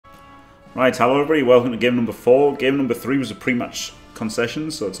Right, hello everybody, welcome to game number 4. Game number 3 was a pre-match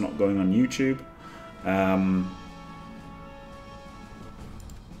concession, so it's not going on YouTube.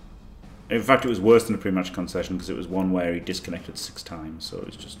 In fact, it was worse than a pre-match concession because it was one where he disconnected 6 times, so it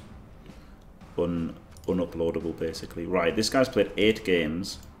was just unuploadable basically. Right, this guy's played 8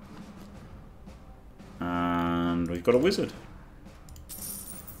 games, and we've got a wizard.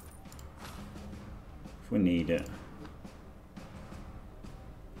 If we need it.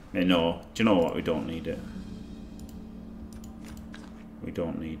 No, do you know what? We don't need it. We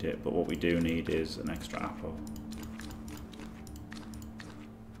don't need it, but what we do need is an extra apple.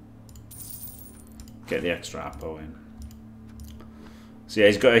 Get the extra apple in. So yeah,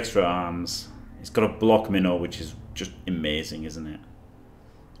 he's got extra arms. He's got a block minnow, which is just amazing, isn't it?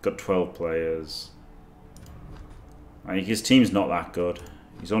 He's got 12 players. I think his team's not that good.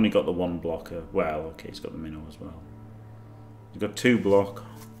 He's only got the 1 blocker. Well, okay, he's got the minnow as well. He's got 2 block.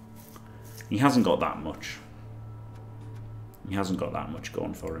 He hasn't got that much. He hasn't got that much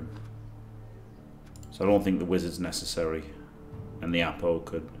going for him. So I don't think the wizard's necessary. And the Apo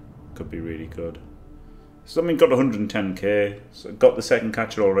could be really good. So I mean, got 110k. So got the second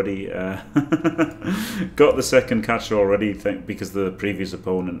catcher already. Got the second catcher already because the previous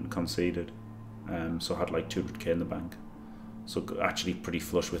opponent conceded. So had like 200k in the bank. So actually pretty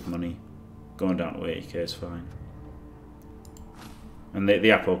flush with money. Going down to 80k is fine. And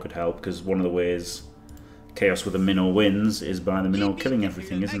the Apo could help, because one of the ways Chaos with a minnow wins is by the minnow killing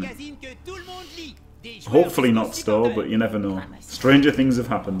everything, isn't it? Hopefully not Store, but you never know. Stranger things have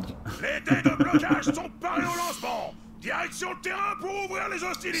happened.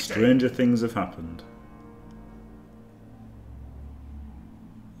 Stranger things have happened.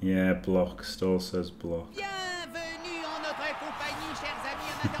 Yeah, block. Store says block.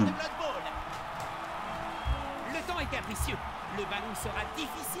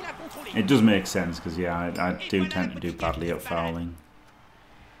 It does make sense because yeah, I do tend to do badly at fouling.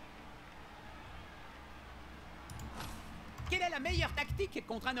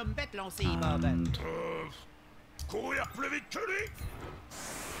 And two,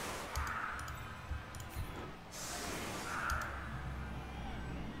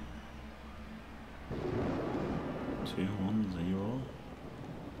 1, 0.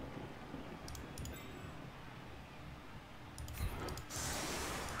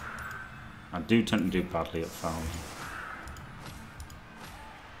 I do tend to do badly at fouling.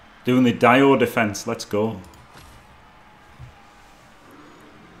 Doing the Dio defense, let's go.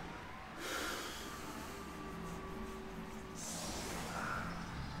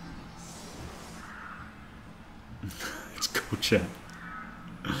 It's Gocha.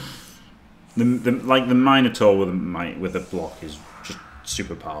 The Minotaur with a block is just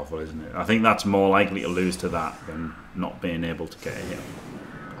super powerful, isn't it? I think that's more likely to lose to that than not being able to get a hit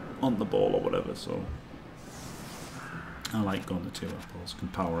on the ball or whatever, so I like going the 2 apples. Can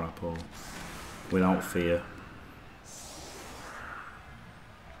power apple without fear.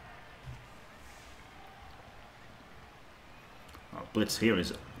 Our blitz here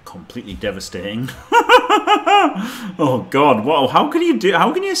is completely devastating. Oh god, wow, how can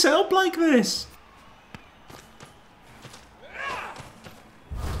you set up like this?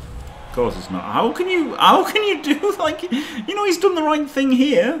 Of course it's not. How can you do, like, you know, he's done the right thing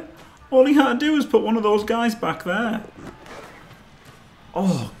here. All he had to do was put one of those guys back there.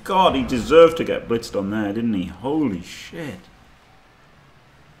 Oh god, he deserved to get blitzed on there, didn't he? Holy shit.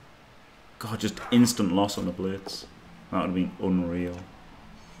 God, just instant loss on a blitz. That would have been unreal.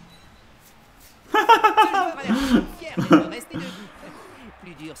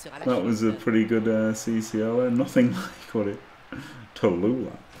 That was a pretty good CCL. Nothing like what it...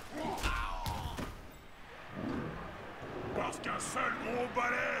 Tallulah.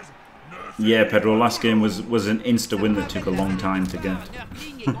 Yeah, Pedro, last game was an insta-win that took a long time to get.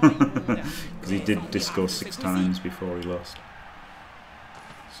 Because he did disco 6 times before he lost.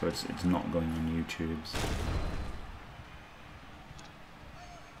 So it's not going on YouTube's.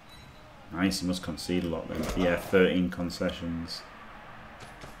 Nice, he must concede a lot then. Yeah, 13 concessions.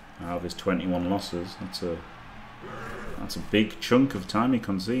 Out of his 21 losses, that's a big chunk of time he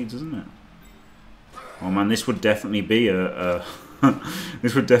concedes, isn't it? Oh man, this would definitely be a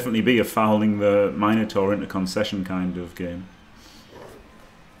this would definitely be a fouling the Minotaur into concession kind of game.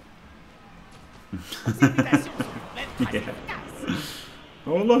 Yeah.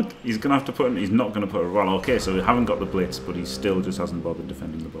 Oh look, he's gonna have to put. He's not gonna put. Well, okay, so we haven't got the blitz, but he still just hasn't bothered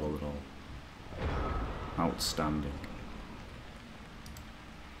defending the ball at all. Outstanding.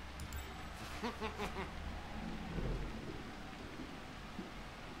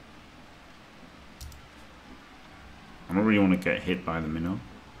 I don't really want to get hit by the minnow.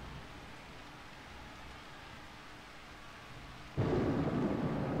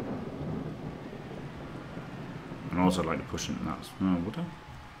 also like to push into that. Oh, would I?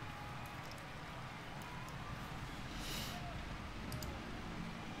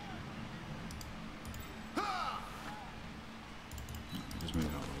 Just move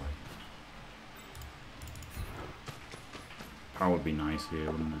out of the way. Power would be nice here,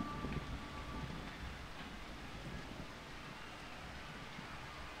 wouldn't it?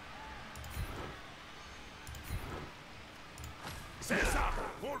 C'est ça!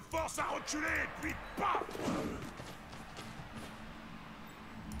 On le force à reculer, puis paf!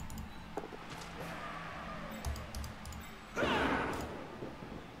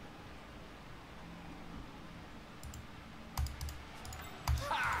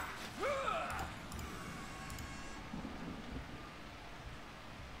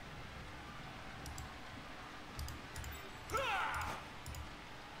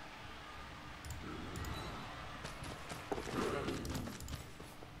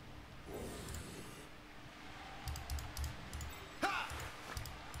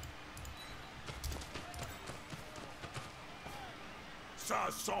 Ça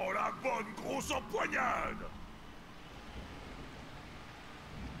sent la bonne grosse empoignade!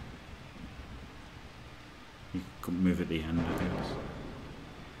 You could move at the end, I guess.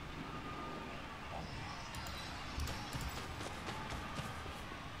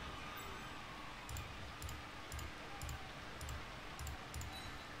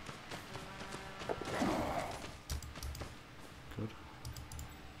 Good.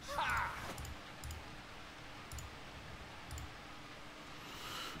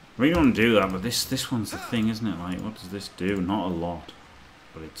 We don't do that, but this one's the thing, isn't it? Like, what does this do? Not a lot,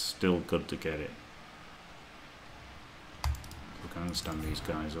 but it's still good to get it. We can't stand these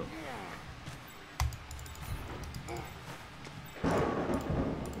guys up.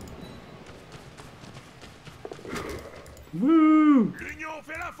 Woo! L'union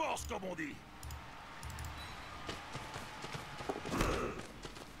fait la force, comme on dit.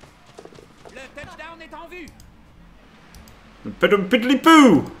 Le touchdown est en vue.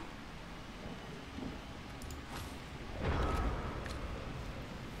 Piddly-poo!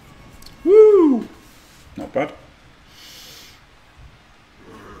 Woo! Not bad.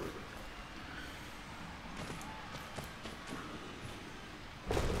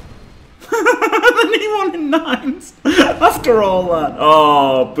 And he won in nines after all that.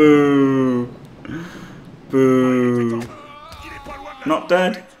 Oh, boo! Boo! Not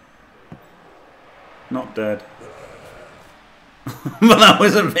dead. Not dead. But that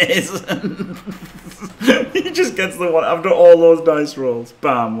was amazing. He just gets the one after all those dice rolls.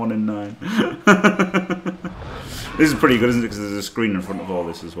 Bam, 1 in 9. This is pretty good, isn't it? Because there's a screen in front of all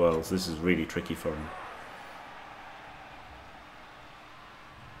this as well. So this is really tricky for him.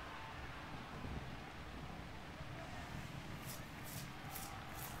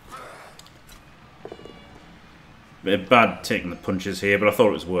 Bit bad taking the punches here, but I thought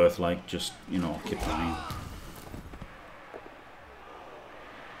it was worth, like, just, you know, keep running.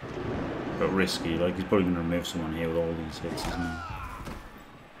 But risky, like, he's probably going to remove someone here with all these hits, isn't he?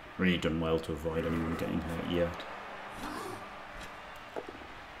 Really done well to avoid anyone getting hurt yet.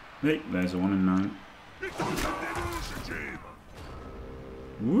 Hey, there's a 1 in 9.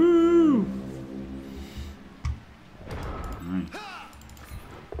 Woo! Nice.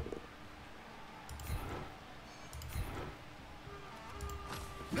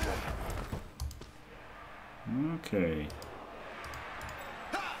 Okay.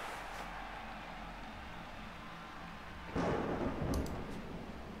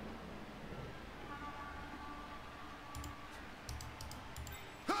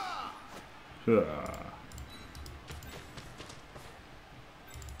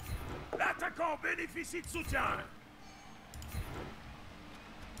 L'attaquant bénéficie de soutien.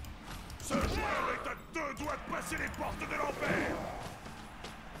 Ce joueur est à 2 doigts de passer les portes de l'enfer.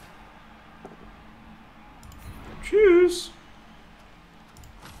 Tschüss.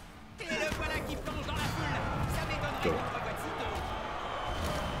 Et le voilà qui plonge dans la foule. Ça m'étonnerait qu'on revoie de sitôt.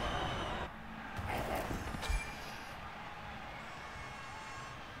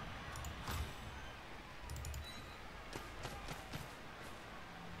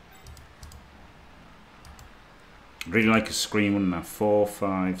 Really like a screen, wouldn't I? 4,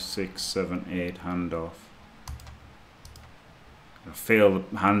 5, 6, 7, 8 handoff. I fail the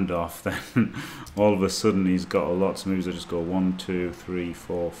handoff, then all of a sudden he's got a lot. So maybe I just go 1, 2, 3,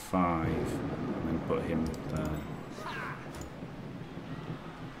 4, 5, and then put him there.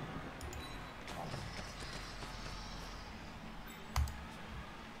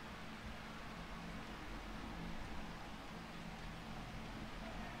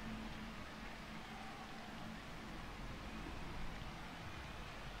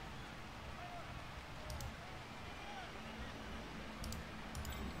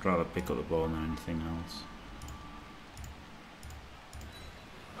 I'd rather pick up the ball than anything else.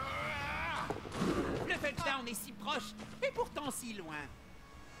 Le touchdown est si proche, et pourtant si loin.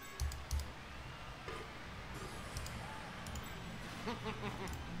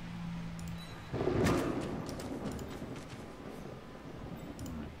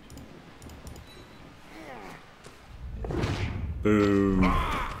 Boo.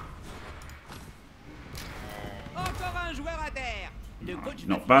 Encore un joueur à terre. Le coach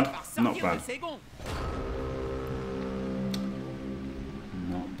Not bad. va sortir Not bad. le second.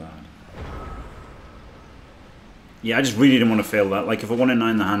 Not bad. Yeah, I just really didn't want to fail that. Like, if I want to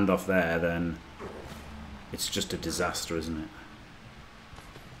 9 the handoff there, then it's just a disaster, isn't it?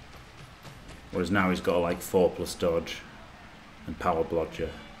 Whereas now he's got like 4+ dodge and power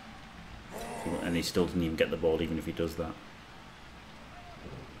blodger. And he still didn't even get the ball, even if he does that.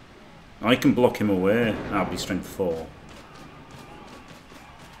 I can block him away. That'll be strength 4.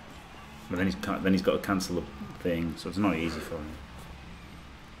 But then he's got to cancel the thing, so it's not easy for him.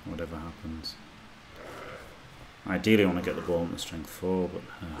 Whatever happens. Ideally, I want to get the ball into strength 4, but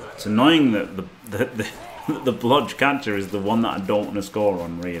it's annoying that the blodge catcher is the one that I don't want to score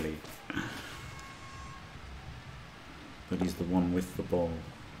on, really. But he's the one with the ball.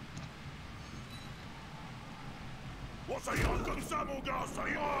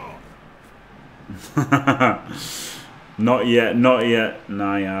 Not yet,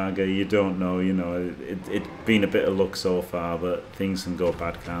 Niagara, you don't know, you know, it's been a bit of luck so far, but things can go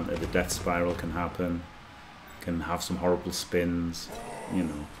bad, can't they? The death spiral can happen, can have some horrible spins, you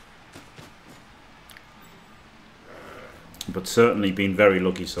know. But certainly been very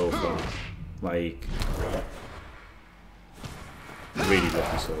lucky so far, like, really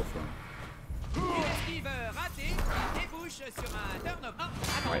lucky so far.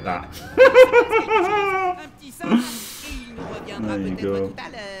 Like that. There you go.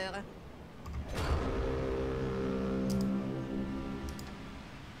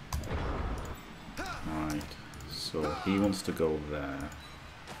 Right, so he wants to go there.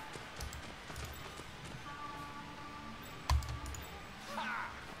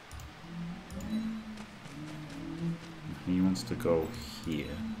 He wants to go here.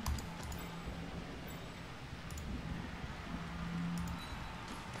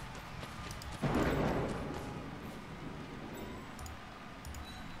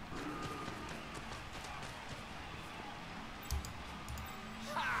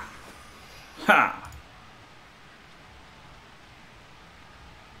 Ha!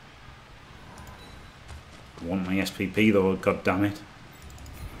 I want my SPP though, god damn it.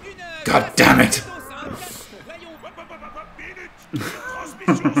 God damn it!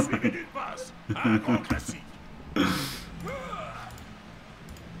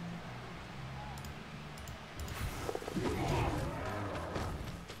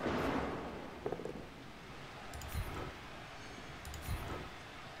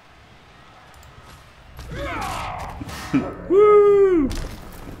 Woo!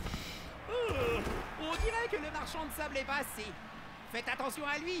 On dirait que le marchand de sable est passé. Faites attention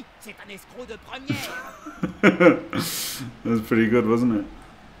à lui, c'est un escroc de première. That was pretty good, wasn't it?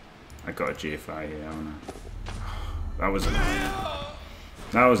 I got a GFI here, haven't I? That was annoying.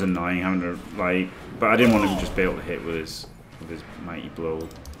 That was annoying having to, like, but I didn't want him to just be able to hit with his mighty blow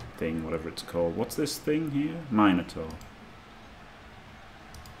thing, whatever it's called. What's this thing here? Minotaur.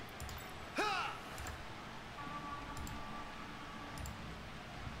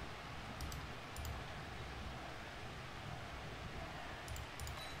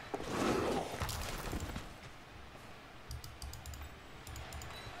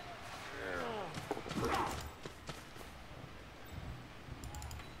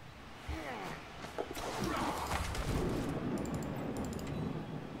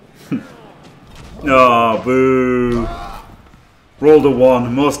 Oh, boo. Rolled a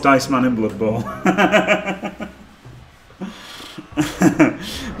 1. Most dice man in Blood Bowl.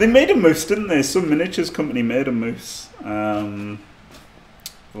 They made a moose, didn't they? Some miniatures company made a moose. Like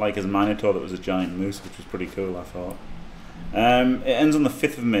as a Minotaur that was a giant moose, which was pretty cool, I thought. It ends on the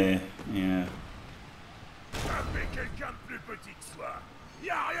 5th of May. Yeah.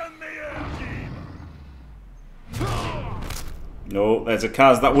 No, there's a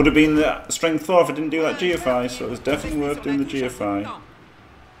Kaz. That would have been the strength 4 if I didn't do that GFI, so it was definitely worth doing the GFI.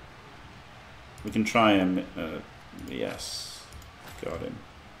 We can try him. Yes. Got him.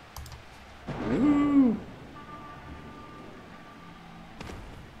 Woo!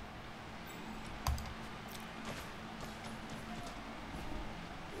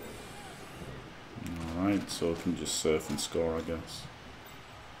 Alright, so I can just surf and score, I guess.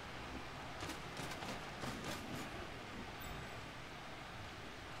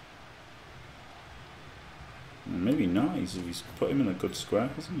 He's put him in a good square,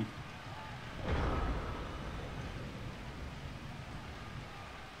 hasn't he?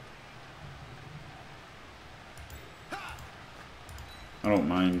 I don't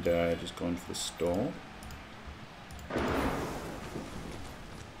mind just going for the stall.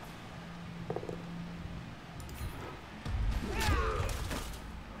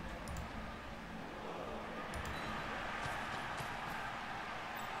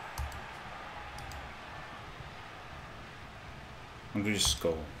 I'm going to just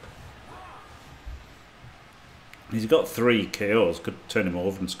score. He's got 3 KOs, could turn him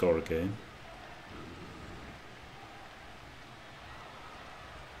over and score again.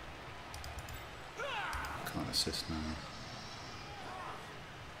 Can't assist now.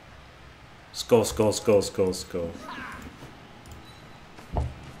 Score, score, score, score, score.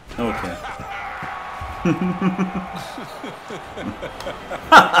 Okay.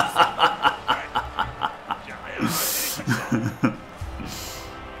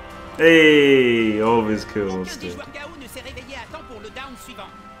 Hey, always cool still.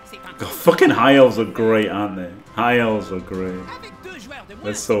 God, fucking High Elves are great, aren't they? High Elves are great.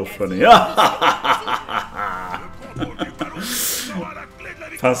 That's so funny.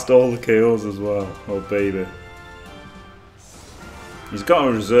 Passed all the KOs as well. Oh baby. He's got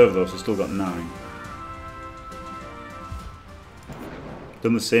a reserve though, so he's still got 9.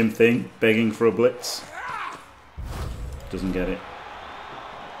 Done the same thing, begging for a blitz. Doesn't get it.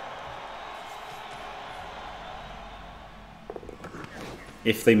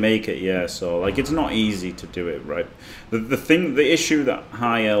 If they make it, yeah, so like it's not easy to do it right. The issue that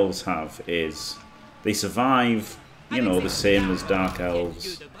High Elves have is they survive, you know, the same as Dark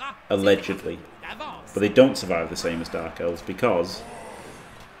Elves, allegedly. But they don't survive the same as Dark Elves because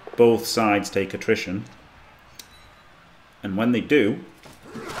both sides take attrition. And when they do,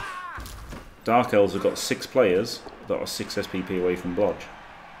 Dark Elves have got 6 players that are 6 SPP away from Blodge.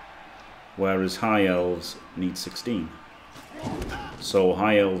 Whereas High Elves need 16. So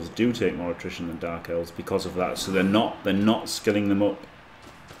High Elves do take more attrition than Dark Elves because of that. So they're not skilling them up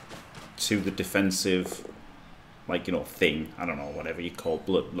to the defensive, like, you know, thing. I don't know, whatever you call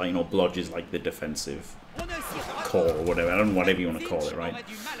blood, like, you know, Blodge is like the defensive core or whatever. I don't know, whatever you want to call it, right?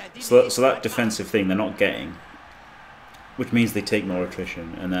 So that defensive thing they're not getting, which means they take more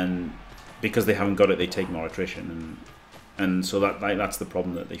attrition, and then because they haven't got it, they take more attrition, and so that's the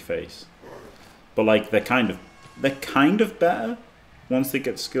problem that they face. But like they're kind of better once they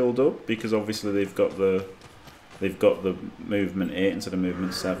get skilled up, because obviously they've got the movement 8 instead of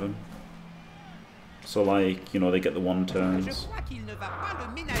movement 7. So like, you know, they get the 1 turns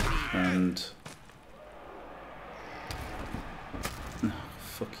and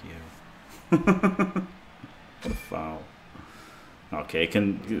fuck you. What a foul. Okay,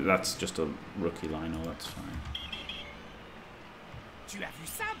 that's just a rookie line, oh that's fine. Tu as vu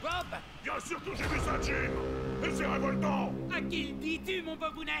ça, Bob? Bien sûr que j'ai vu ça, Jim. Et c'est révoltant. À qui le dis-tu, mon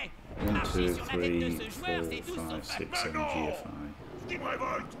bobounet? 1, Marcher 2, sur la tête de 3, ce joueur, 4, c'est tout 5, sauf 6, 7 Maintenant. GFI. Ce qui me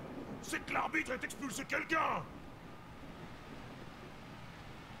révolte, c'est que l'arbitre ait expulsé quelqu'un.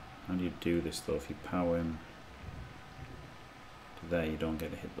 How do you do this though? If you power him to there, you don't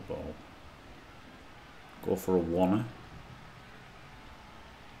get to hit the ball. Go for a 1er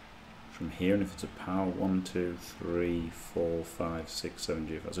from here, and if it's a power, 1, 2, 3, 4, 5, 6, 7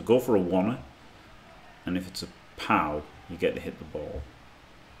 GFI. So go for a 1er, and if it's a POW, you get to hit the ball,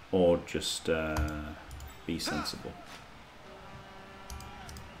 or just be sensible.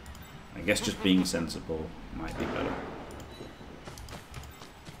 I guess just being sensible might be better.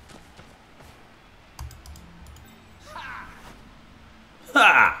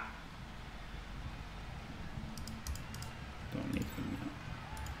 Ha! Don't need him now.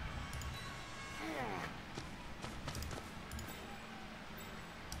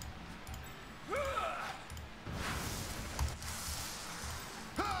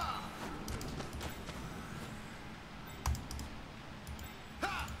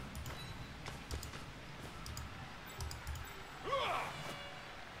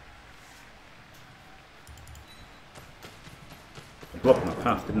 I blocked my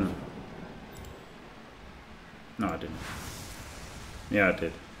path, didn't I? No, I didn't. Yeah, I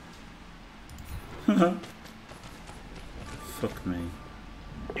did. Fuck me.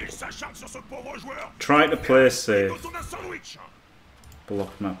 Il s'acharne sur ce pauvre joueur. Try to play safe. Dans un sandwich.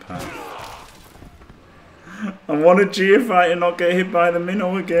 Block my path. I want a GFI to not get hit by the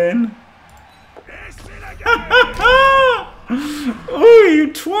minnow again. Et c'est la guerre. Oh, you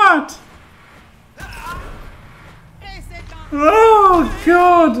twat! Oh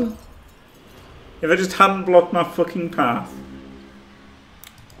god! If I just hadn't blocked my fucking path,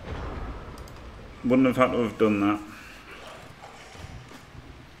 wouldn't have had to have done that.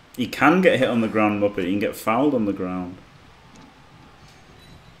 He can get hit on the ground, Muppet. He can get fouled on the ground.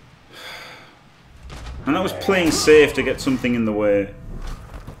 And that was playing safe to get something in the way.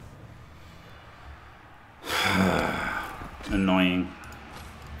 Annoying.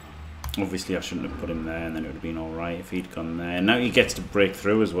 Obviously I shouldn't have put him there, and then it would have been alright if he'd gone there. And now he gets to break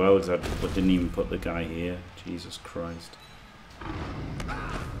through as well, because I didn't even put the guy here. Jesus Christ.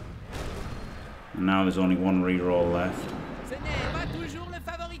 And now there's only one reroll left.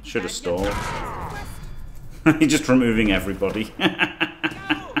 Should have stalled. He's just removing everybody.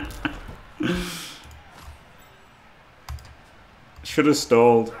 Should have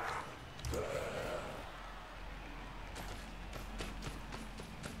stalled.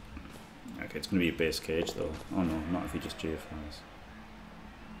 Okay, it's going to be a base cage though. Oh no, not if he just GFIs.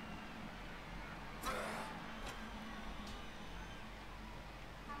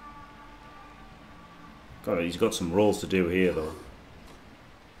 God, he's got some rolls to do here though.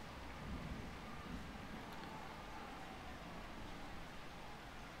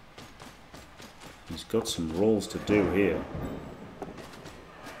 He's got some rolls to do here.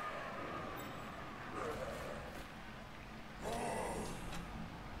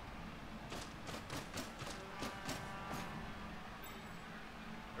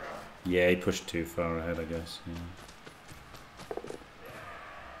 Yeah, he pushed too far ahead, I guess. Yeah.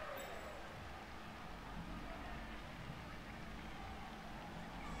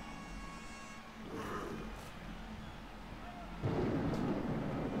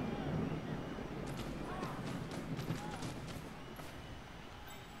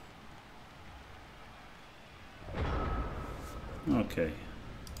 Okay.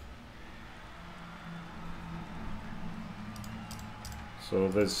 So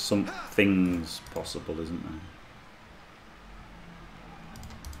there's some things possible, isn't there?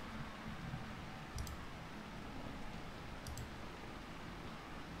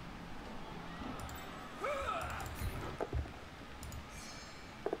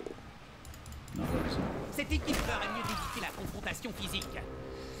 No, there isn't. Cette équipe ferait mieux d'éviter la confrontation physique.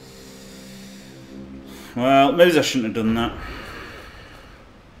 Well, maybe I shouldn't have done that.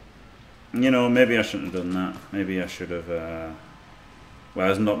 You know, maybe I shouldn't have done that. Maybe I should have... Well,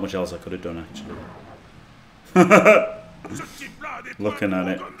 there's not much else I could have done, actually. Looking at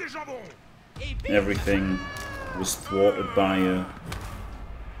it, everything was thwarted by the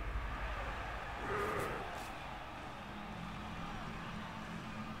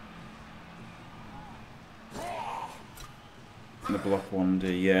block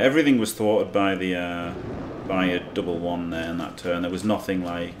 1D. Yeah, everything was thwarted by the by a double one there in that turn. There was nothing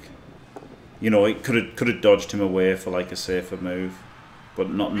like, you know, it could have dodged him away for like a safer move. But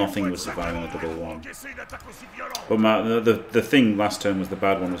nothing was surviving the double one. But the thing last turn was the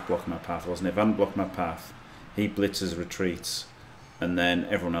bad one was blocking my path, wasn't it? If I hadn't blocked my path, he blitzes, retreats, and then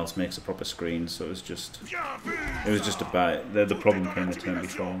everyone else makes a proper screen. So it was just a bad. The problem came the turn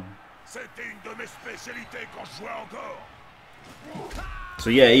before. So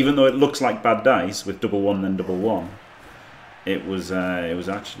yeah, even though it looks like bad dice with double one then double one, it was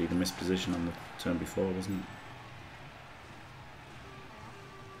actually the misposition on the turn before, wasn't it?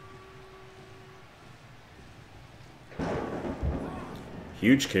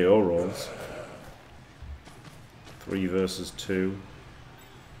 Huge KO rolls. 3 versus 2.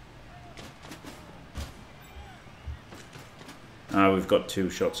 Ah, we've got 2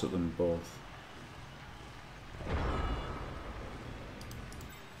 shots at them both.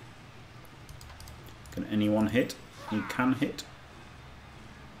 Can anyone hit? You can hit.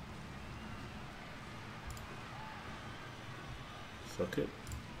 Fuck it.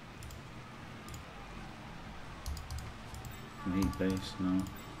 Need base, no.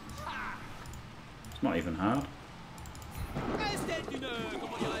 It's not even hard. C'était une,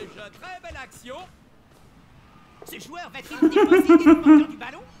 comment dirais-je, très belle action. Ce joueur va-t-il déposséder le porteur du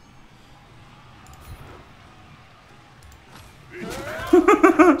ballon?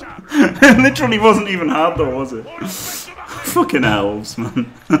 It literally wasn't even hard though, was it? Fucking elves,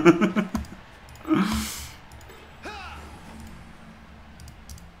 man.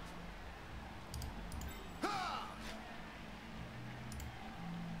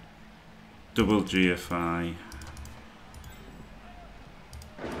 Double GFI.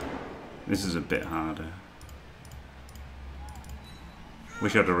 This is a bit harder.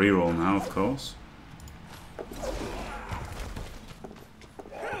 Wish I had a reroll now, of course.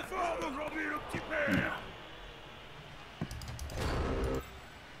 Yeah.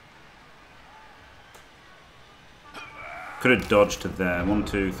 Could have dodged to there. 1,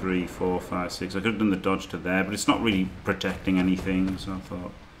 2, 3, 4, 5, 6. I could have done the dodge to there, but it's not really protecting anything, so I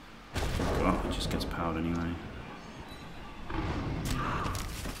thought, oh, it just gets powered anyway.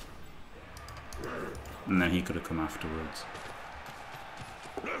 And then he could have come afterwards.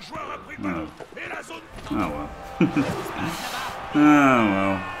 Le joueur a pris le ballon et la zone. Oh well. Oh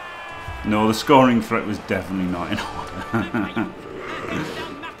well. No, the scoring threat was definitely not in order.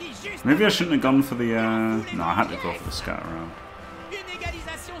 Maybe I shouldn't have gone for the... No, I had to go for the scatter round.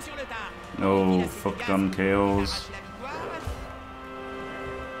 Oh, fuck on KOs.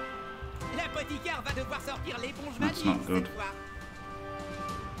 That's not good.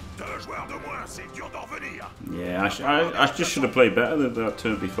 Yeah, I just should have played better than that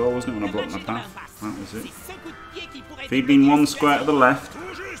turn before, wasn't it, when I blocked my path? That was it. If he'd been one square to the left,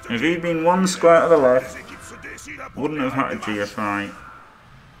 I wouldn't have had a GFI.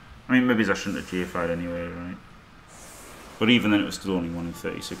 I mean, maybe I shouldn't have GFI'd anyway, right? But even then, it was still only 1 in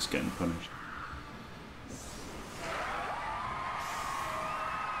 36 getting punished.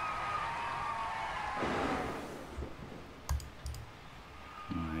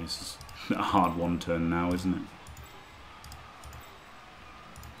 This is a hard one turn now, isn't it?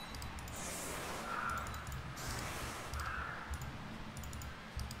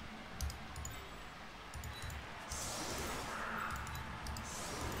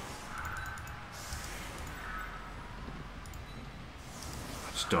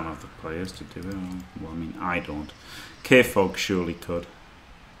 I just don't have the players to do it. Well, I mean, I don't. K-Fog surely could.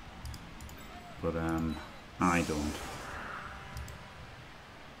 But, I don't.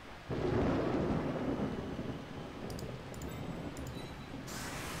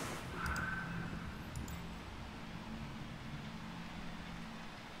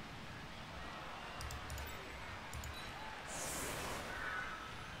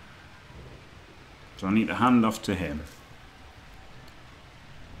 So I need to hand off to him.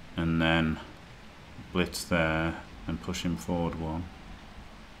 And then blitz there and push him forward 1.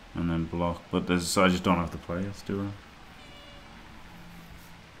 And then block. But there's, I just don't have the players, do I?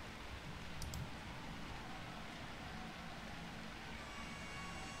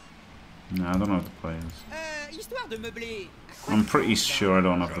 No, I don't have the players. I'm pretty sure I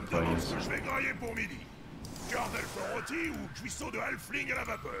don't have the players.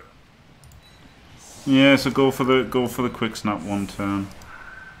 Yeah, so go for the quick snap 1 turn.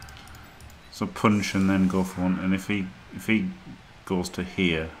 So punch and then go for 1. And if he goes to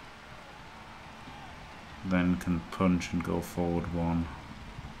here, then can punch and go forward 1.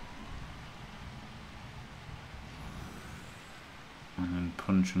 And then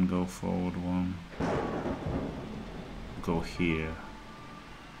punch and go forward 1. Go here.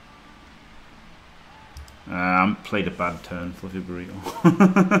 Played a bad turn, Fluffy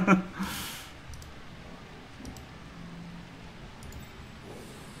Burrito.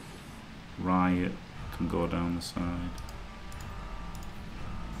 Riot can go down the side.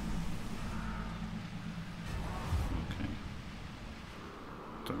 Okay.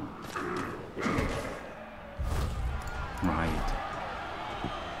 Don't. Riot.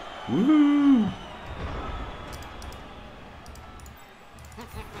 Woo!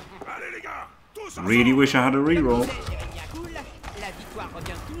 Really wish I had a reroll.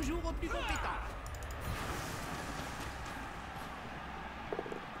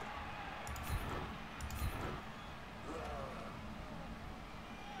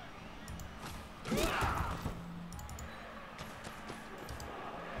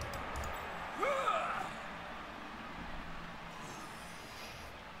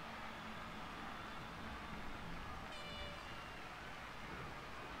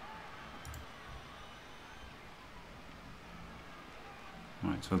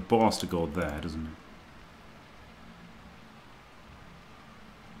 Right, so the ball has to go there, doesn't it?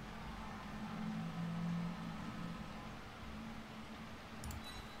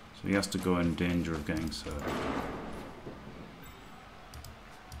 So he has to go in danger of getting served.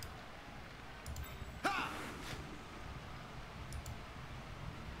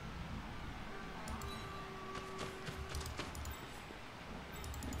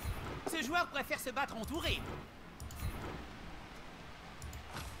 Ce joueur préfère se battre entouré.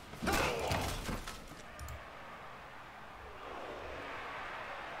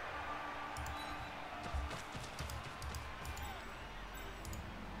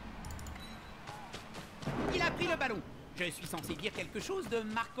 Il a pris le ballon. Je suis censé dire quelque chose de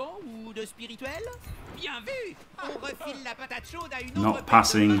marquant ou de spirituel? Bien vu! On refile la patate chaude à une autre. Not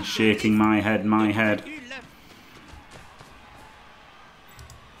passing, shaking my head, my head.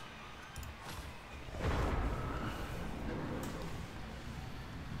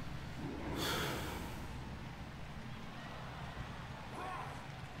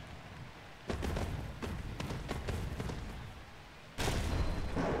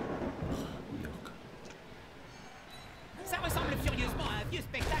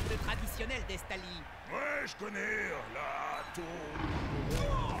 traditionnelle d'Estali. Ouais, je connais la tour.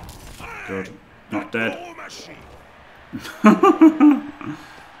 Good. Not dead. Gros machine.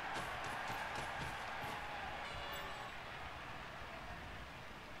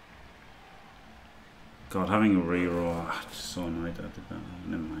 God, having a reroll, just so annoyed I did that.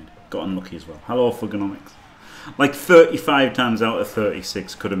 Never mind. Got unlucky as well. Hello, Fugonomics. Like 35 times out of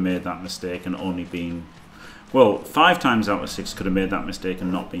 36 could have made that mistake and only been... Well, 5 times out of 6 could have made that mistake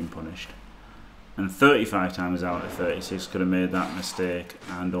and not been punished. And 35 times out of 36 could have made that mistake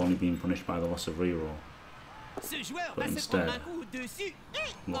and only been punished by the loss of reroll. Ce joueur But va se instead, prendre un coup dessus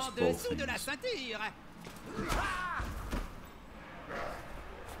et en lost both dessous de la things. ceinture.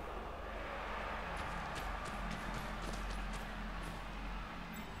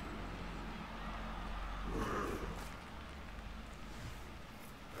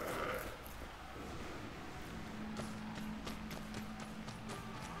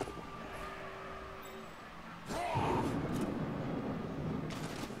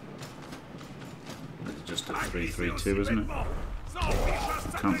 It's just a 3-3-2, isn't it?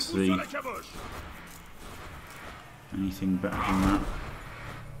 Can't see anything better than that.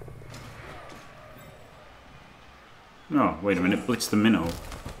 No, wait a minute, blitz the minnow.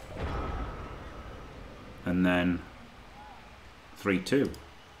 And then 3-2.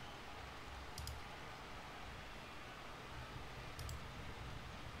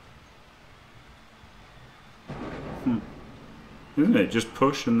 Isn't it? Just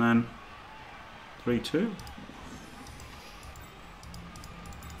push and then 3-2.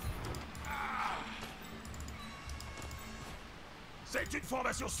 C'est une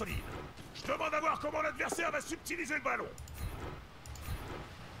formation solide. Je demande à voir comment l'adversaire va subtiliser le ballon.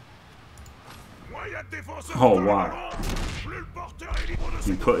 Moins il y a de défenseurs Oh, dans le wow. ballon, plus le porteur est libre de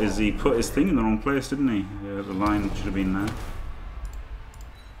He put his thing in the wrong place, didn't he? Yeah, the line should have been there.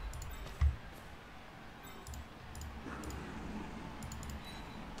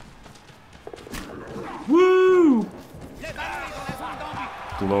 Woo! Le ballon est dans la zone d'embut.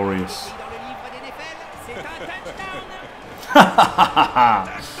 Glorious. Et dans le livre des NFL, c'est un touchdown.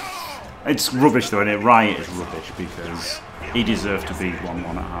 It's rubbish though, and it Riot is rubbish because he deserved to be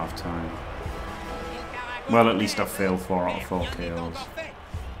 1-1 at half time. Well, at least I failed 4 out of 4 KOs.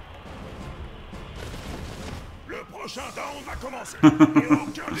 Le prochain down va commencer. Et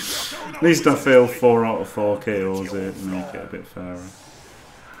aucun des joueurs At least I failed 4 out of 4 KOs, it make it a bit fairer.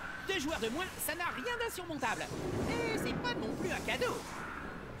 2 joueurs de moins, ça n'a rien d'insurmontable. Et c'est pas non plus un cadeau.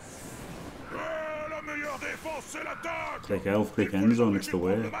 La meilleure défense, c'est l'attaque. Click elf, click end zone, it's the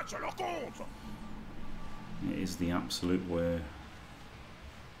way. Le match à leur compte. It is the absolute way.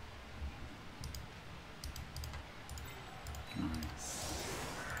 Nice.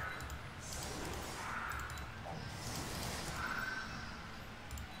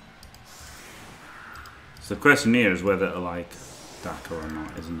 So the question here is whether to like Daka or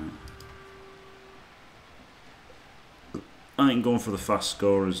not, isn't it? I think going for the fast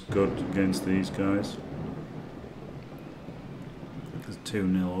score is good against these guys. Because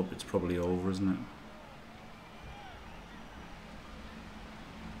 2-0 up, it's probably over, isn't it?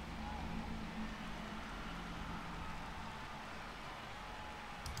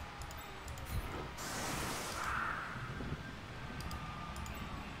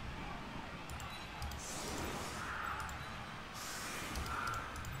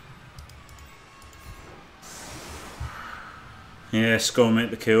 Yeah, Skull make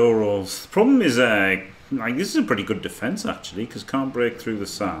the KO rolls. The problem is, like, this is a pretty good defense actually, because can't break through the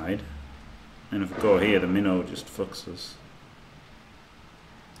side. And if we go here, the minnow just fucks us.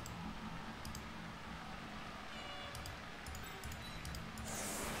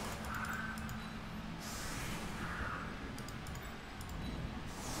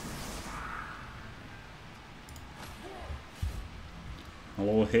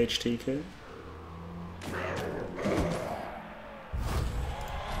 Hello, HTK.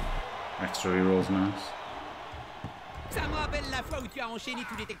 Extra rerolls, nice. Ça me rappelle la fois où tu as enchaîné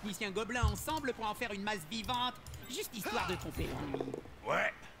tous les techniciens gobelins ensemble pour en faire une masse vivante, juste histoire de tromper l'ennui.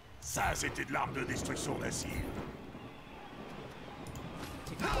 Ouais, ça c'était de l'arme de destruction massive.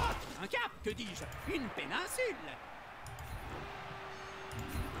 C'est quoi? Un cap, que dis-je? Une péninsule.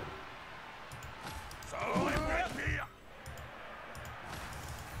 Ça aurait pu être pire.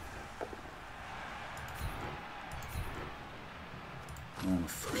 I don't want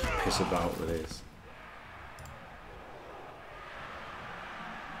to fucking piss about with this.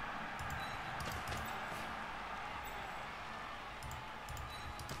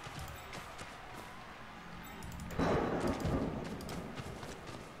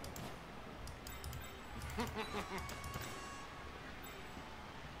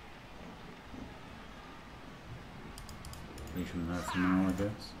 qualification there for now, I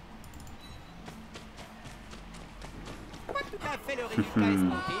guess. Pas tout à fait le résultat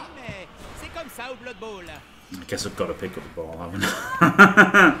escompté, mais c'est comme ça au Blood Bowl. I guess I've got to pick up the ball, haven't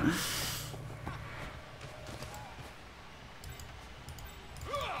I?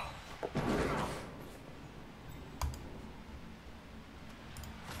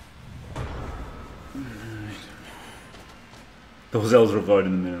 Those elves are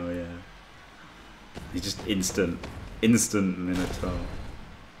avoiding the Minotaur, yeah. He's just instant Minotaur.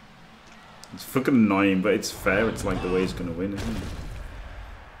 It's fucking annoying, but it's fair. It's like the way he's gonna win, isn't it?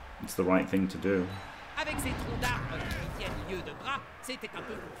 It's the right thing to do. Avec ces troncs d'arbres qui tiennent milieu de bras, c'était un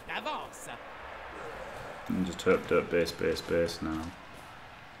peu plus d'avance. And just herp dirt base now.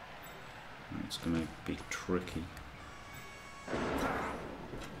 It's gonna be tricky.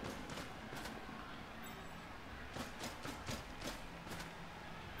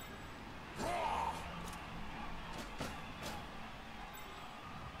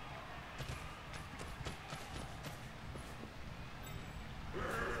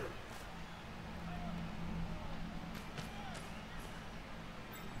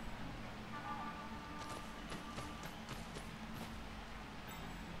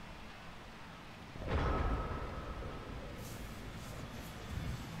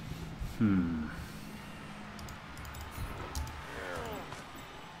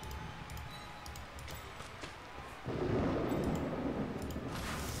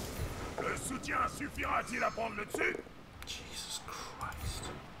 Le soutien suffira-t-il à prendre le dessus? Jesus Christ.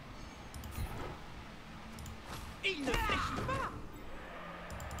 Et il ne fléchit pas.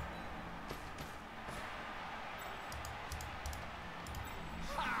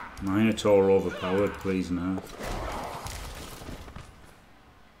 Minotaur overpowered, please no.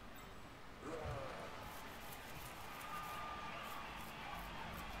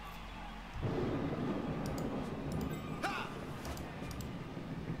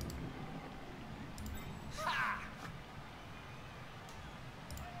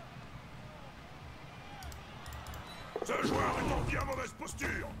 Ce joueur est en bien mauvaise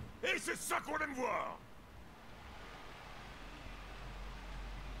posture. Et c'est ça qu'on aime voir.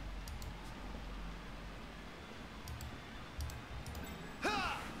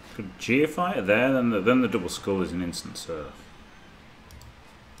 Good Geofighter there, then the double skull is an instant surf.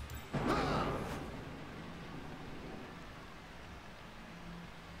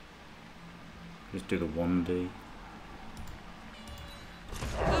 Just do the 1D.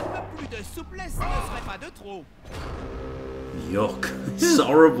 Un peu plus de souplesse ne serait pas de trop. Yuck. This is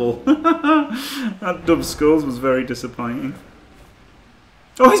horrible. That double skulls was very disappointing.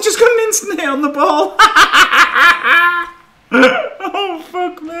 Oh, he's just got an instant hit on the ball. Oh,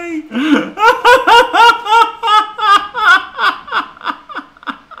 fuck me.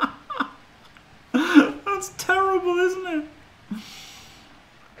 That's terrible, isn't it?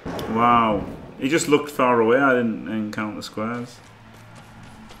 Wow. He just looked far away. I didn't count the squares.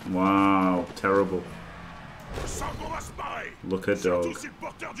 Wow. Terrible. Look at dog.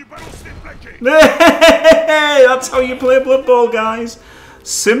 Hey, that's how you play Blood Bowl, guys.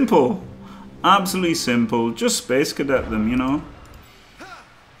 Simple. Absolutely simple. Just Space Cadet them, you know.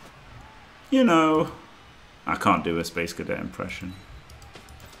 You know. I can't do a Space Cadet impression.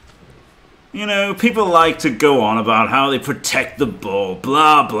 You know, people like to go on about how they protect the ball.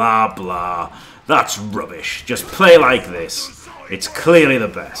 Blah, blah, blah. That's rubbish. Just play like this. It's clearly the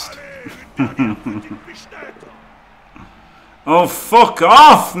best. Oh, fuck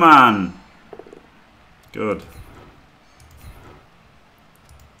off, man! Good.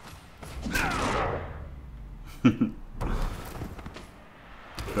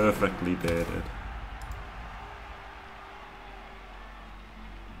 Perfectly baited.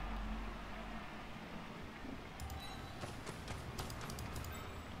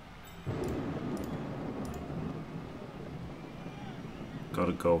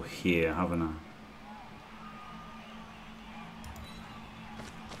 Gotta go here, haven't I?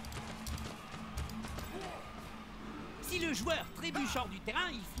 Si le joueur trébuche hors du terrain,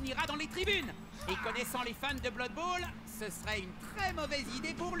 il finira dans les tribunes. Et connaissant les fans de Blood Bowl, ce serait une très mauvaise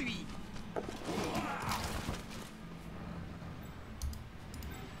idée pour lui.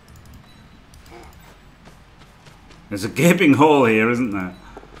 There's a gaping hole here, isn't there?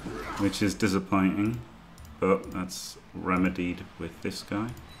 Which is disappointing. But that's remedied with this guy.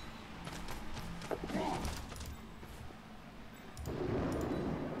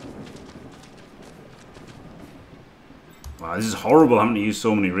 Wow, this is horrible having to use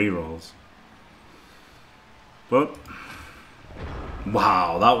so many rerolls. But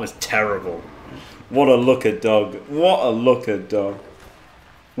wow, that was terrible. What a looker dog. What a looker dog.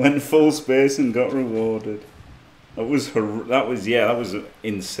 Went full space and got rewarded. That was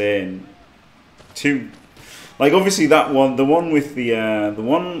insane. Like obviously that one, the one with the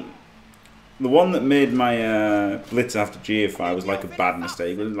one that made my blitz after GFI was like a bad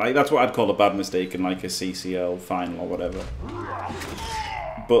mistake. Like that's what I'd call a bad mistake in like a CCL final or whatever.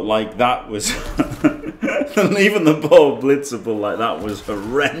 But like that was even the ball blitzable like that was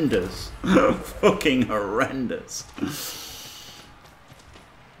horrendous. Fucking horrendous.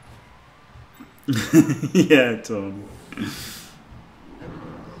 Yeah, Tom.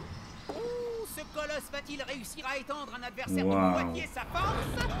 Ce colosse va-t-il réussir à étendre un adversaire de moitié sa force?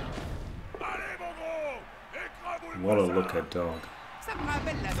 Allez, mon gros! Écrabouille-moi What a ça. look at dog. Ça me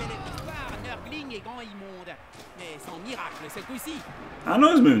rappelle la belle histoire, Nurgling et Grand Immonde. Mais sans miracle cette fois-ci. I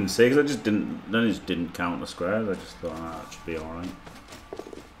know it's moving 6, I just didn't count the squares, I just thought that should be alright.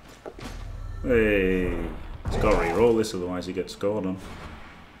 Hey, he's got to re-roll this otherwise he gets scored on.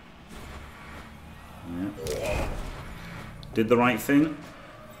 Yeah. Did the right thing.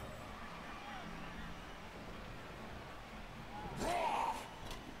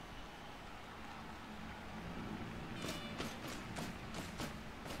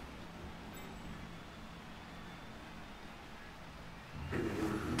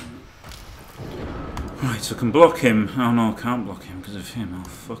 Right, so I can block him. Oh no, I can't block him because of him. Oh,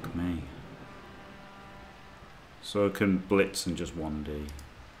 fuck me. So I can blitz and just 1D.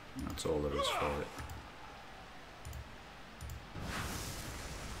 That's all there is for it.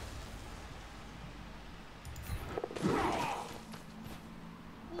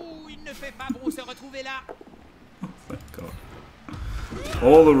 Ouh, il ne fait pas bon se retrouver là. Oh, thank God.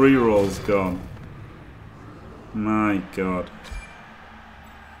 All the rerolls gone. My God.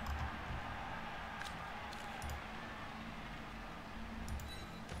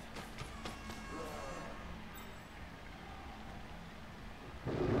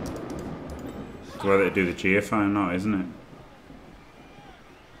 It's whether to do the GFI or not, isn't it?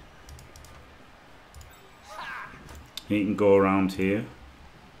 He can go around here.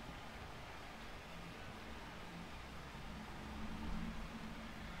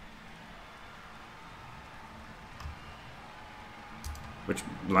 Which,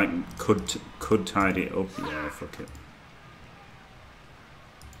 like, could tidy it up. Yeah, fuck it.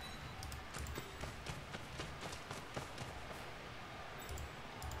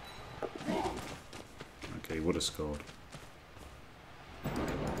 Okay, he would have scored.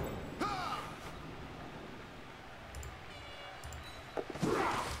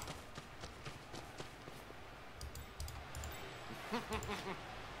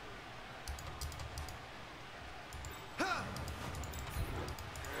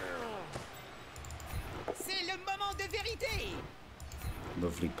 C'est le moment de vérité.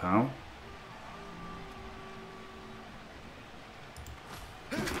 Lovely pal.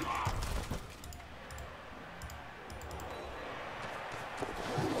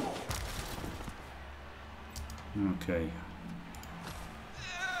 Okay.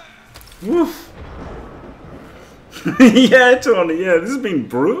 Woof. Yeah, Tony, yeah, this has been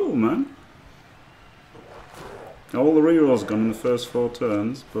brutal, man. All the rerolls gone in the first 4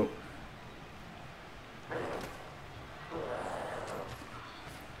 turns, but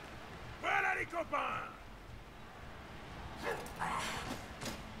Voilà les copains!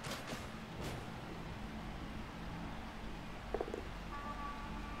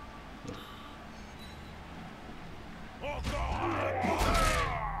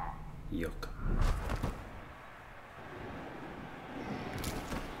 yuck.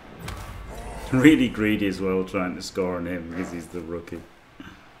 Really greedy as well, trying to score on him because he's the rookie.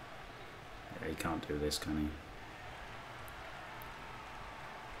 Yeah, he can't do this, can he?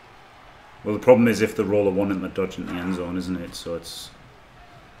 Well, the problem is if the roller one in the dodge in the end zone, isn't it? So it's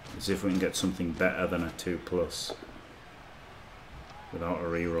as if we can get something better than a 2+ without a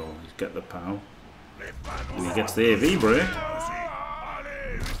reroll. Get the POW. And he gets the AV break.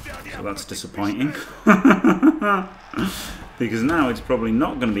 So that's disappointing. Because now it's probably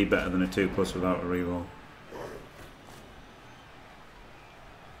not going to be better than a 2+ without a reroll.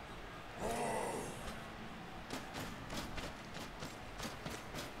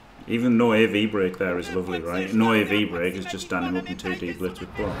 Even no AV break there is lovely, right? No AV break is just standing up in 2D blitz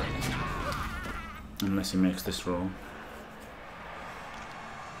with block. Unless he makes this roll.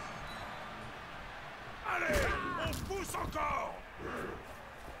 Allez, on pousse encore!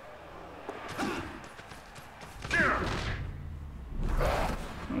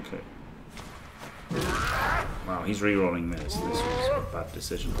 Okay. Wow, he's re-rolling this. This was a bad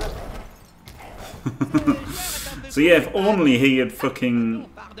decision. So yeah, if only he had fucking...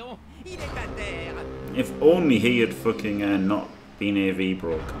 If only he had fucking not been AV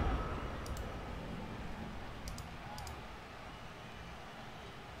broken.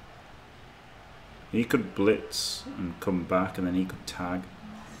 He could blitz and come back, and then he could tag.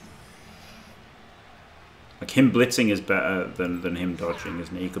 Like, him blitzing is better than him dodging,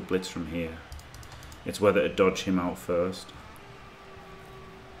 isn't it? He could blitz from here. It's whether to dodge him out first.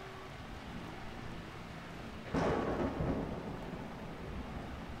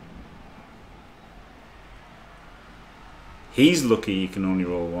 He's lucky he can only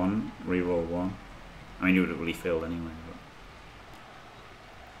roll one, re-roll one. I mean, he would have really failed anyway.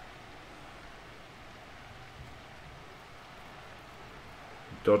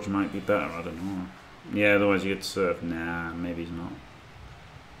 But dodge might be better, I don't know. Yeah, otherwise you get served. Nah, maybe he's not.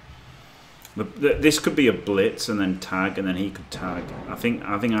 But this could be a blitz and then tag, and then he could tag. I think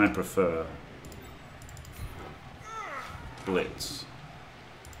I prefer blitz.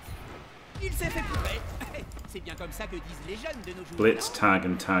 Blitz, tag,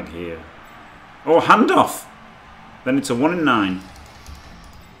 and tag here. Oh, handoff! Then it's a 1 in 9.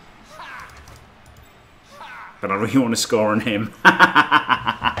 But I really want to score on him.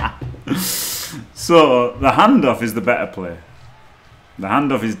 So, the handoff is the better play. The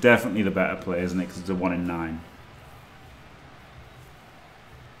handoff is definitely the better play, isn't it? Because it's a 1 in 9.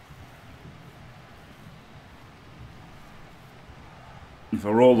 If I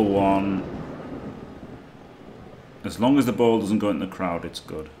roll the 1, as long as the ball doesn't go into the crowd, it's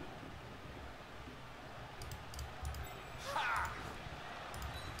good.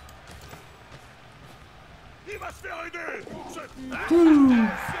 Woo!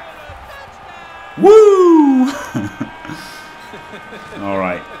 Woo! All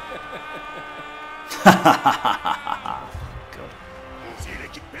right.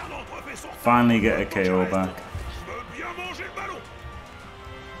 Finally get a KO back.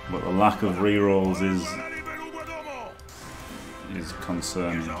 But the lack of rerolls is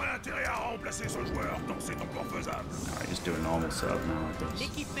concerning. Alright, just do a normal serve now, I guess.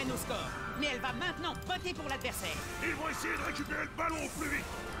 L'équipe mène au score, mais elle va maintenant voter pour l'adversaire. Ils vont essayer de récupérer le ballon au plus vite.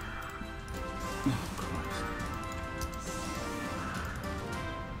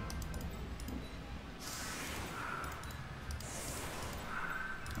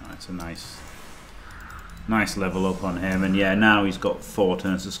 That's a nice level up on him, and yeah, now he's got 4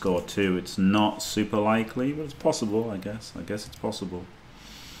 turns to score 2. It's not super likely, but it's possible, I guess. I guess it's possible.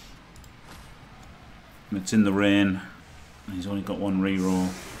 It's in the rain. He's only got 1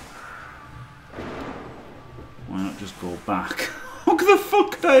 reroll. Why not just go back? How the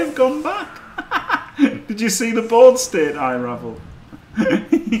fuck could I have gone back? Did you see the board state I ravel?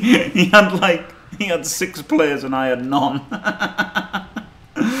 he had 6 players and I had none.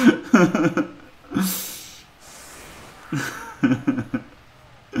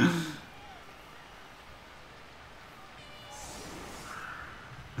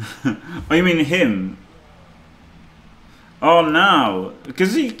 Oh, you mean him? Oh, no,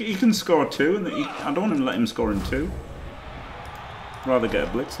 because he can score 2, and I don't want to let him score in 2. Rather get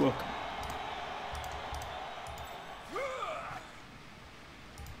a blitz look.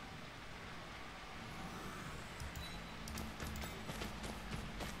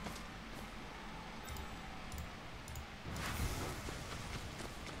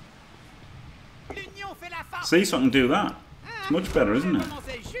 See, so I can do that. It's much better, isn't it?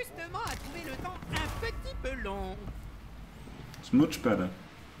 It's much better.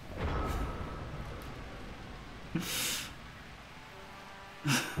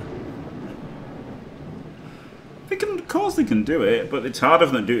 Of course they can do it, but it's harder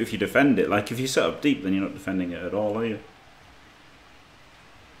for them to do it if you defend it. Like, if you set up deep, then you're not defending it at all, are you?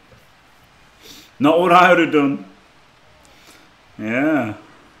 Not what I would have done. Yeah.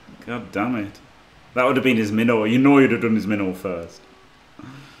 God damn it. That would have been his minnow. You know you'd have done his minnow first.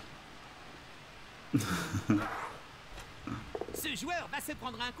 Oh,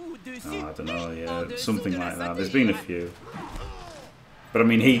 I don't know, yeah, something like that. There's been a few. But I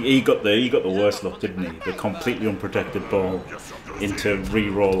mean, he got the worst luck, didn't he? The completely unprotected ball into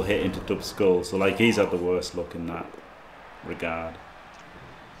re-roll hit into dub skull. So like, he's had the worst luck in that regard,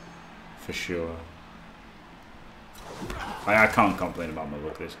 for sure. I can't complain about my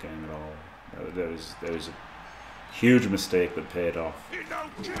luck this game at all. There was a huge mistake that paid off,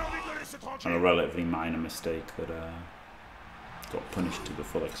 and a relatively minor mistake that got punished to the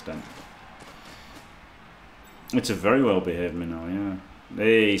full extent. It's a very well behaved minnow, yeah.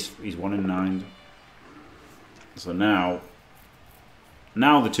 He's 1 in 9. So now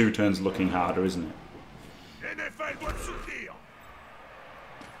the 2 turns looking harder, isn't it?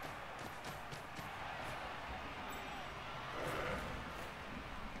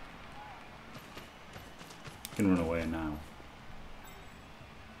 Can run away now.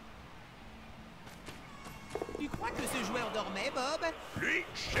 Tu crois que ce joueur dormait, Bob? Lui,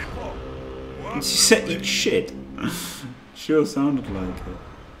 je sais pas. Moi, She said eat shit. Sure sounded like it.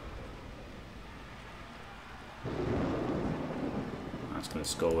 That's going to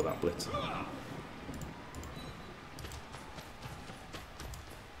score with that blitz.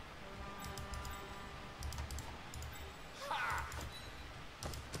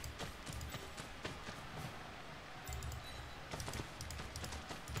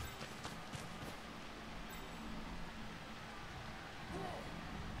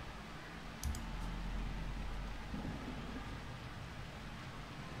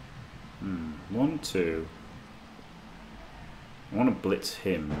 One, two. I want to blitz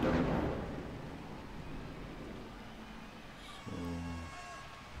him, don't I? So,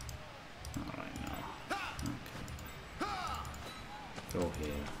 alright now. Okay. Go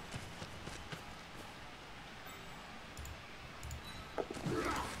here.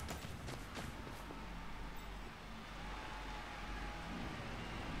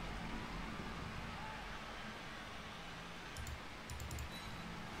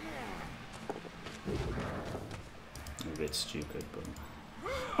 A bit stupid, but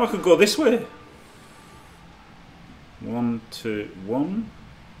I could go this way. 1, 2, 1,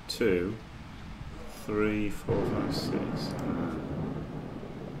 2, 3, 4, 5, 6.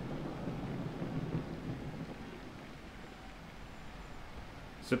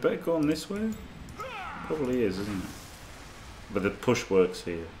 Is it better going this way? Probably is, isn't it? But the push works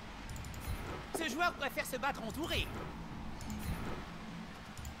here. Ce joueur préfère se battre entouré.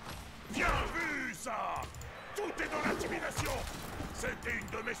 Bien vu, ça! Tout est dans l'intimidation! C'était une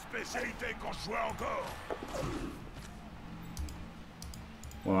de mes spécialités quand je jouais encore!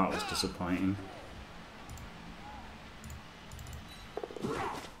 Well, that was disappointing.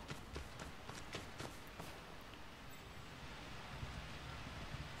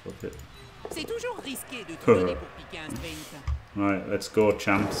 Fuck it. C'est toujours risqué de tout donner pour piquer un sprint. Right, let's go,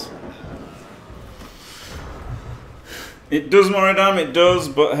 champs. It does Moradam, it does,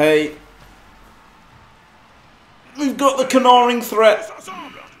 but hey, we've got the canoring threat.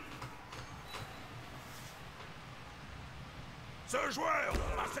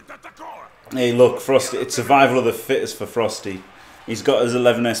 Hey, look, Frosty. It's survival of the fittest for Frosty. He's got his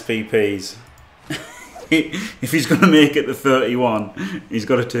 11 SPPs. If he's going to make it to 31, he's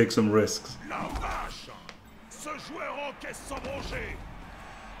got to take some risks.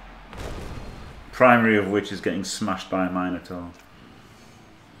 Primary of which is getting smashed by a Minotaur.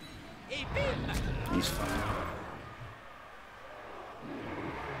 He's fine.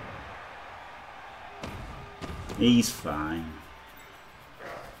 He's fine.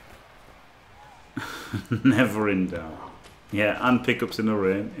 Never in doubt. Yeah, and pickups in the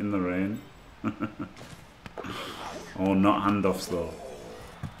rain. Oh, not handoffs though.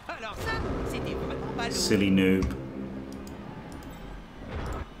 Silly noob.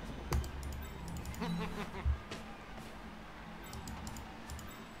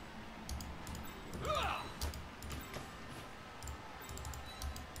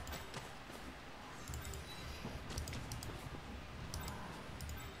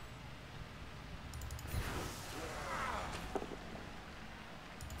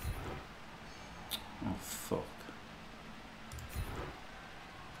 Oh fuck.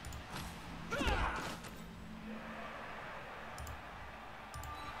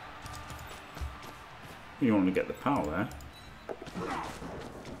 You want to get the power there.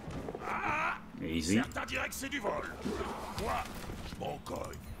 Easy. Certains diraient que c'est du vol. Moi, je m'en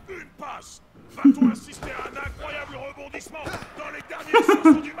cogne. Une passe. Va-t-on assister à un incroyable rebondissement dans les derniers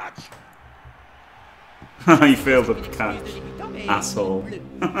instants du match? He failed the catch. Asshole.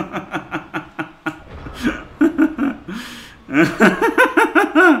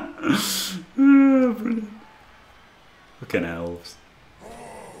 Oh, brilliant. Fucking elves.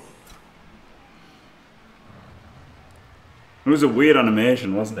 It was a weird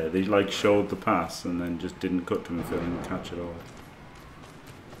animation, wasn't it? They like showed the pass and then just didn't cut to him failing the catch at all.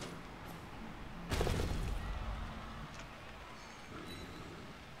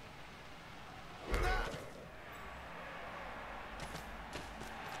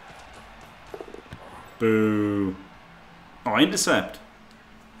 Boo. Oh, intercept.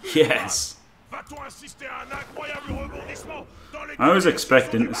 Yes. I always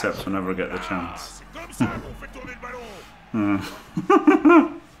expect intercepts whenever I get the chance.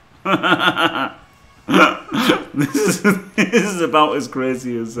 This is about as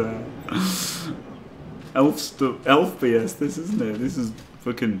crazy as elf BS, this, isn't it? This is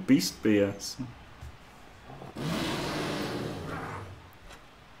fucking beast BS.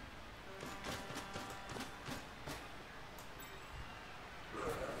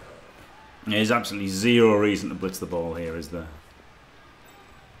 There's absolutely zero reason to blitz the ball here, is there?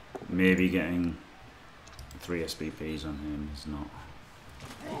 maybe getting 3 SPPs on him is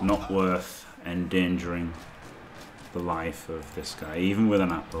not worth endangering the life of this guy, even with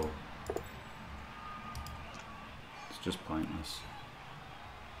an apple. It's just pointless.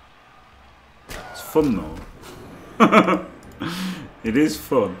 It's fun though. It is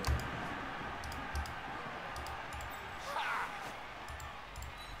fun.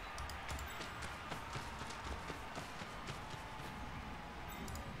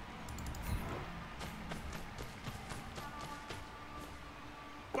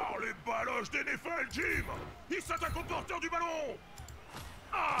 Par les baloches des Neiffel, Jim! Il s'attaque au porteur du ballon!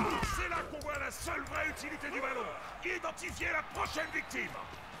 Ah! C'est là qu'on voit la seule vraie utilité du ballon! Identifier la prochaine victime!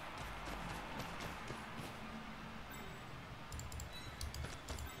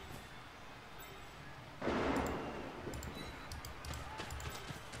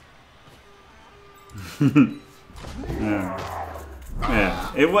 Yeah.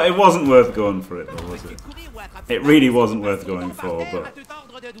 It wasn't worth going for it though, was it? It really wasn't worth going for, but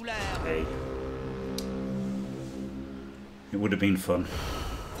hey, it would have been fun.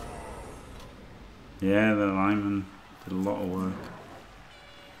 Yeah, the lineman did a lot of work.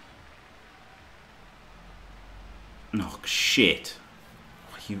 Oh shit!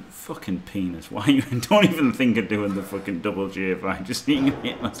 You fucking penis! Why you don't even think of doing the fucking double GFI? Just so you can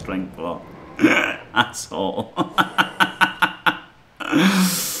hit my strength block, asshole.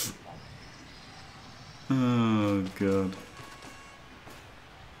 Oh god.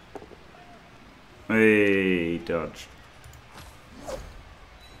 Hey, dodge.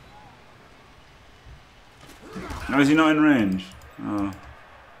 Oh, is he not in range? Oh.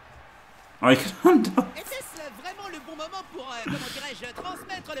 Oh, he can undodge. Était-ce vraiment le bon moment pour, comment dirais-je,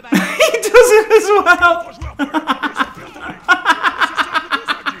 transmettre le ballon? He does it as well!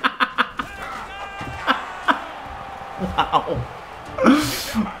 Wow.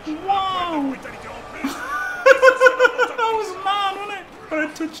 Wow. That was mad, wasn't it? For a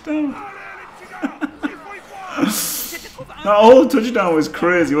touchdown. That whole touchdown was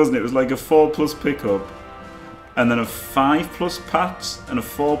crazy, wasn't it? It was like a 4+ pickup, and then a 5+ patch, and a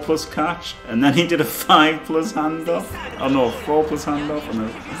 4+ catch, and then he did a 5+ handoff. Oh no, 4+ handoff, and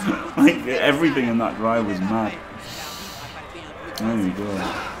like everything in that drive was mad. There you go.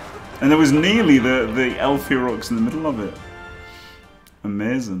 And there was nearly the elf heroics in the middle of it.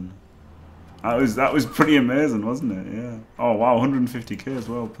 Amazing. That was pretty amazing, wasn't it? Yeah. Oh wow, 150k as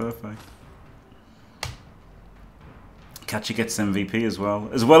well. Perfect. Catcher gets MVP as well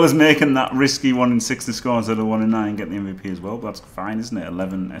as making that risky 1 in 6 to score instead of 1 in 9 and getting the MVP as well. But that's fine, isn't it?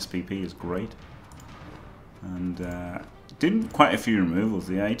 11 SPP is great. And did quite a few removals.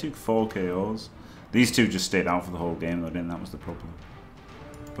 Yeah, he took 4 KOs. These two just stayed out for the whole game though, didn't they? That was the problem.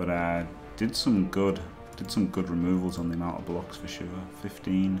 But did some good removals on the amount of blocks for sure.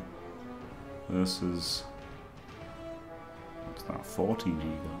 15 versus, what's that, 14 he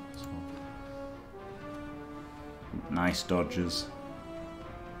got. So. Nice dodges.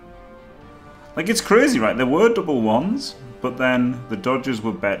 Like, it's crazy, right? There were double ones, but then the dodges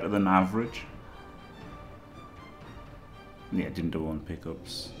were better than average. Yeah, didn't do 1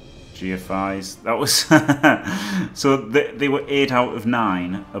 pickups. GFIs, that was so they were 8 out of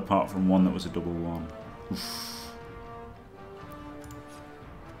 9 apart from 1 that was a double 1. Oof.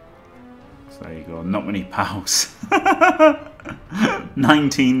 So there you go, not many pows.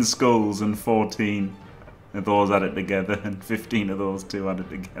 19 skulls and 14 of those added together, and 15 of those two added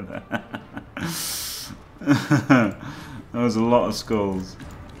together. That was a lot of skulls,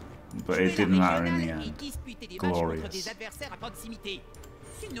 but it didn't matter in the end. Glorious.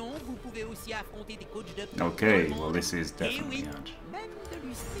 Okay, well this is definitely hard.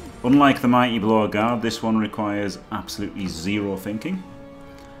 Unlike the Mighty Blower Guard, this one requires absolutely 0 thinking.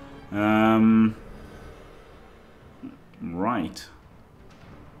 Right.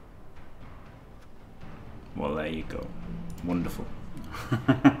 Well, there you go. Wonderful.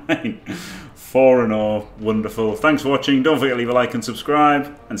 4-0, wonderful. Thanks for watching. Don't forget to leave a like and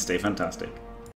subscribe, and stay fantastic.